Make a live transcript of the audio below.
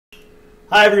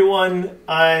Hi everyone,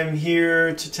 I'm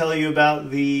here to tell you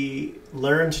about the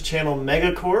Learn to Channel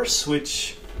Mega course,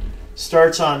 which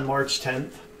starts on March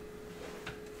 10th.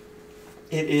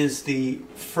 It is the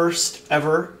first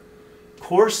ever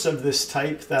course of this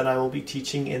type that I will be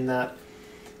teaching, in that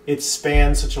it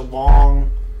spans such a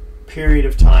long period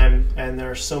of time and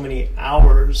there are so many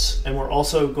hours, and we're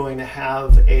also going to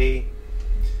have a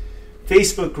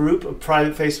Facebook group, a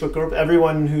private Facebook group.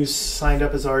 Everyone who's signed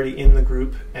up is already in the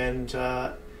group, and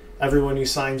everyone who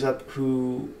signs up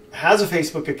who has a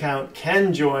Facebook account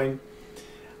can join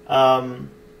once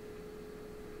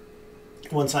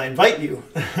I invite you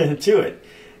to it.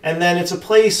 And then it's a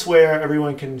place where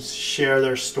everyone can share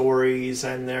their stories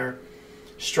and their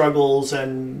struggles,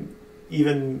 and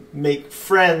even make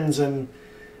friends and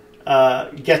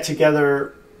get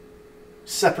together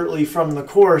separately from the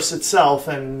course itself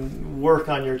and work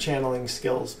on your channeling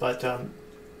skills. But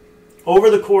over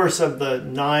the course of the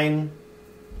 9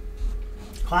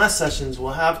 class sessions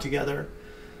we'll have together,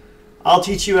 I'll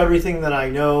teach you everything that I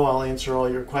know. I'll answer all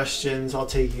your questions. I'll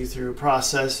take you through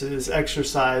processes,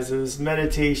 exercises,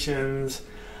 meditations.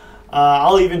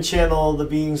 I'll even channel the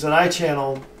beings that I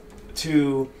channel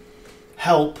to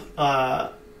help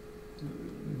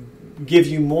give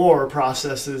you more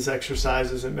processes,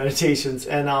 exercises, and meditations.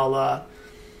 And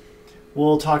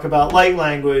we'll talk about light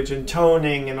language and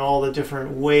toning and all the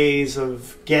different ways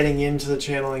of getting into the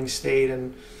channeling state,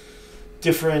 and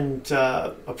different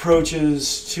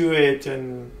approaches to it,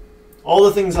 and all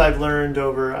the things I've learned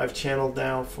I've channeled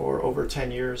now for over 10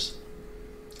 years.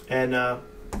 And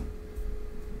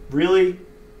really,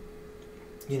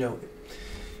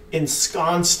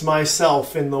 ensconced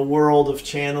myself in the world of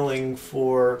channeling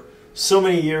for so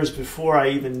many years before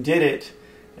I even did it,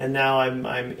 and now I'm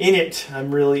in it.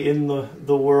 I'm really in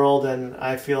the world, and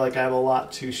I feel like I have a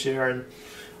lot to share. And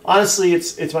honestly,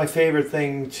 it's my favorite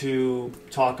thing to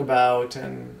talk about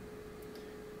and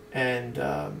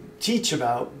teach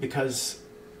about, because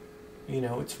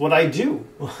it's what I do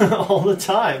all the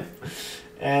time.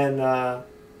 And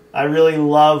I really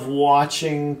love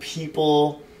watching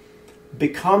people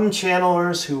become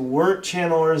channelers who weren't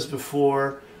channelers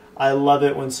before. I love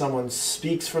it when someone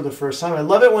speaks for the first time. I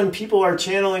love it when people are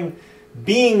channeling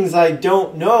beings I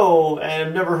don't know and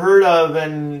have never heard of,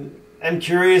 and am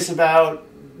curious about,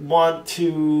 want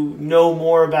to know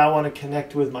more about, want to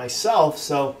connect with myself.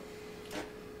 So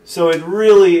it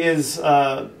really is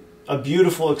a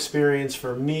beautiful experience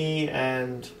for me,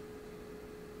 and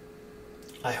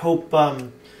I hope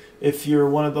if you're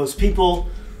one of those people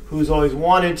who's always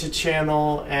wanted to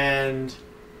channel and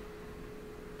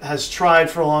has tried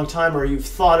for a long time, or you've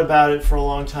thought about it for a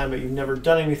long time but you've never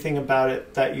done anything about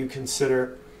it, that you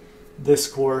consider this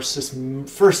course, this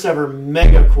first ever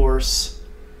mega course.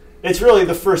 It's really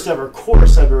the first ever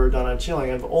course I've ever done on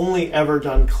channeling. I've only ever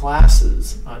done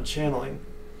classes on channeling.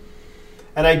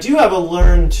 And I do have a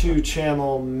Learn to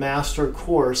Channel Master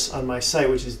course on my site,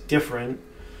 which is different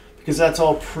because that's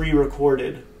all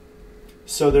pre-recorded.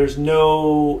 So there's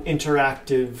no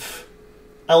interactive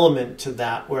element to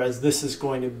that, whereas this is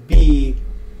going to be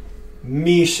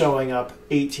me showing up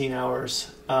 18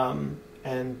 hours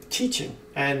and teaching,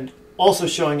 and also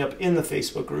showing up in the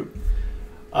Facebook group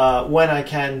when I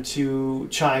can to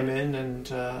chime in and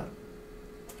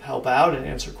help out and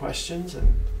answer questions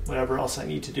and whatever else I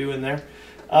need to do in there.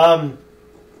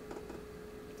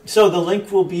 So the link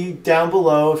will be down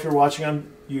below if you're watching on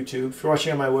YouTube. If you're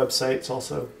watching on my website, it's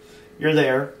also, you're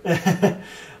there.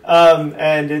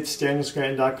 And it's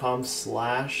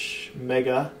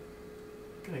danielscranton.com/mega.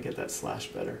 Can I get that slash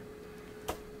better?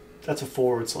 That's a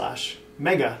 /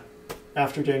 mega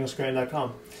after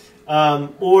danielscranton.com.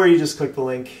 Or you just click the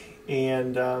link,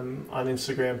 and on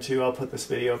Instagram too. I'll put this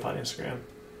video up on Instagram.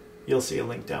 You'll see a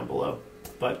link down below,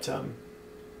 but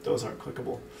those aren't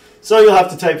clickable, so you'll have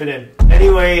to type it in.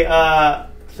 Anyway,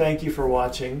 thank you for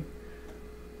watching,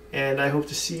 and I hope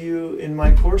to see you in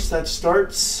my course that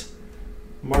starts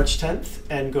March 10th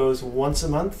and goes once a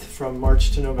month from March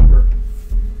to November.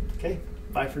 Okay,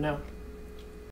 bye for now.